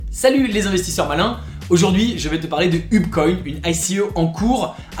Salut les investisseurs malins. Aujourd'hui, je vais te parler de Ubcoin, une ICO en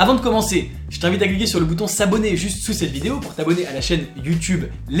cours. Avant de commencer, je t'invite à cliquer sur le bouton s'abonner juste sous cette vidéo pour t'abonner à la chaîne YouTube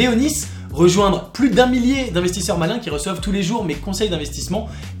Léonis, rejoindre plus d'1 millier d'investisseurs malins qui reçoivent tous les jours mes conseils d'investissement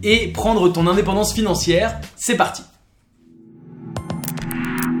et prendre ton indépendance financière. C'est parti.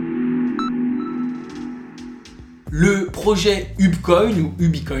 Le projet Ubcoin ou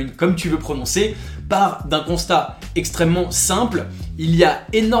Ubcoin, comme tu veux prononcer, part d'un constat extrêmement simple. Il y a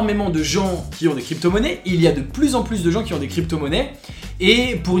énormément de gens qui ont des crypto-monnaies, il y a de plus en plus de gens qui ont des crypto-monnaies,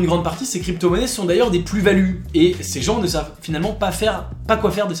 et pour une grande partie, ces crypto-monnaies sont d'ailleurs des plus-values. Et ces gens ne savent finalement pas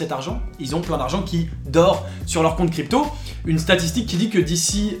quoi faire de cet argent. Ils ont plein d'argent qui dort sur leur compte crypto. Une statistique qui dit que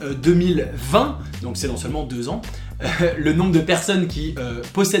d'ici 2020, donc c'est dans seulement 2 ans, le nombre de personnes qui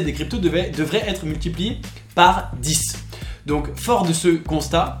possèdent des cryptos devrait être multiplié par 10. Donc fort de ce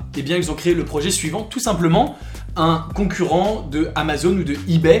constat, eh bien, ils ont créé le projet suivant, tout simplement un concurrent de Amazon ou de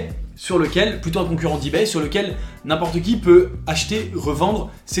eBay, plutôt un concurrent d'eBay sur lequel n'importe qui peut acheter, revendre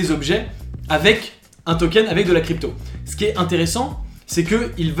ses objets avec un token, avec de la crypto. Ce qui est intéressant, c'est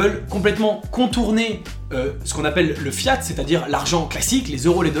qu'ils veulent complètement contourner ce qu'on appelle le fiat, c'est-à-dire l'argent classique, les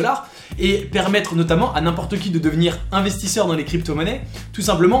euros, les dollars, et permettre notamment à n'importe qui de devenir investisseur dans les crypto-monnaies, tout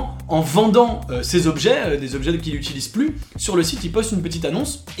simplement en vendant ces objets, des objets qu'il n'utilise plus. Sur le site, il poste une petite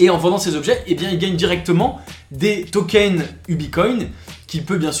annonce, et en vendant ces objets, eh bien, il gagne directement des tokens Ubcoin, qu'il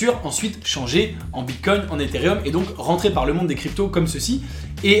peut bien sûr ensuite changer en Bitcoin, en Ethereum, et donc rentrer par le monde des cryptos comme ceci.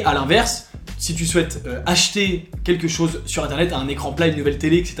 Et à l'inverse, si tu souhaites acheter quelque chose sur internet, un écran plat, une nouvelle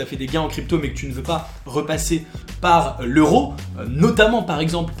télé, que si tu as fait des gains en crypto mais que tu ne veux pas repasser par l'euro, notamment par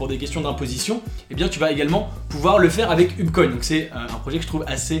exemple pour des questions d'imposition, eh bien tu vas également pouvoir le faire avec Ubcoin. Donc c'est un projet que je trouve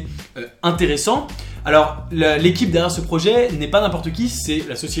assez intéressant. Alors l'équipe derrière ce projet n'est pas n'importe qui, c'est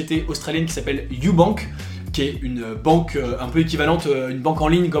la société australienne qui s'appelle Ubbank, qui est une banque un peu équivalente, une banque en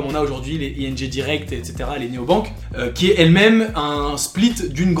ligne comme on a aujourd'hui, les ING Direct, etc., les néobanques, qui est elle-même un split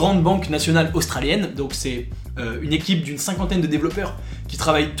d'une grande banque nationale australienne. Donc c'est une équipe d'une 50aine de développeurs qui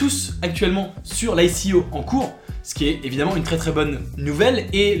travaillent tous actuellement sur l'ICO en cours, ce qui est évidemment une très très bonne nouvelle,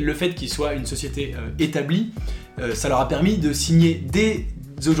 et le fait qu'ils soient une société établie, ça leur a permis de signer dès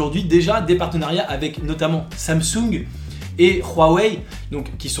aujourd'hui déjà des partenariats avec notamment Samsung et Huawei,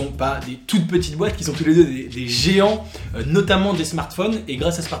 donc qui sont pas des toutes petites boîtes, qui sont tous les deux des géants, notamment des smartphones, et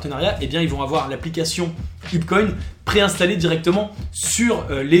grâce à ce partenariat, eh bien, ils vont avoir l'application Ubcoin préinstallée directement sur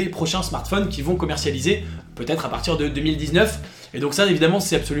les prochains smartphones qui vont commercialiser peut-être à partir de 2019. Et donc ça, évidemment,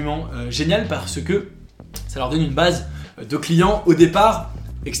 c'est absolument génial parce que ça leur donne une base de clients au départ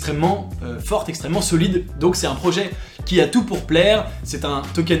extrêmement forte, extrêmement solide. Donc c'est un projet qui a tout pour plaire. C'est un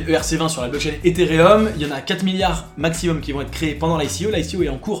token ERC20 sur la blockchain Ethereum. Il y en a 4 milliards maximum qui vont être créés pendant l'ICO. L'ICO est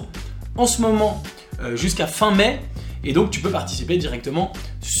en cours en ce moment jusqu'à fin mai. Et donc tu peux participer directement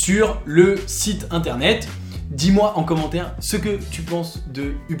sur le site internet. Dis-moi en commentaire ce que tu penses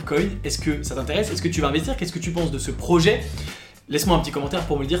de Ubcoin. Est-ce que ça t'intéresse? Est-ce que tu vas investir? Qu'est-ce que tu penses de ce projet? Laisse-moi un petit commentaire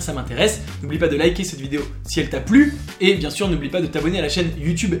pour me le dire, ça m'intéresse. N'oublie pas de liker cette vidéo si elle t'a plu. Et bien sûr, n'oublie pas de t'abonner à la chaîne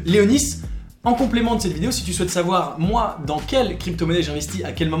YouTube Léonis. En complément de cette vidéo, si tu souhaites savoir, moi, dans quelle crypto-monnaie j'investis,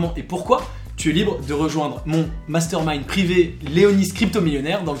 à quel moment et pourquoi, tu es libre de rejoindre mon mastermind privé Léonis Crypto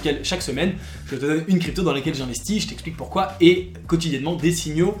Millionnaire, dans lequel chaque semaine, je te donne une crypto dans laquelle j'investis, je t'explique pourquoi, et quotidiennement des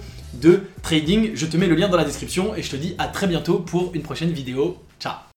signaux de trading. Je te mets le lien dans la description et je te dis à très bientôt pour une prochaine vidéo. Ciao!